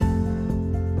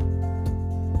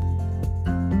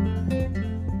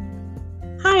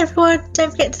everyone,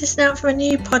 don't forget to listen out for a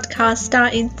new podcast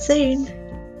starting soon.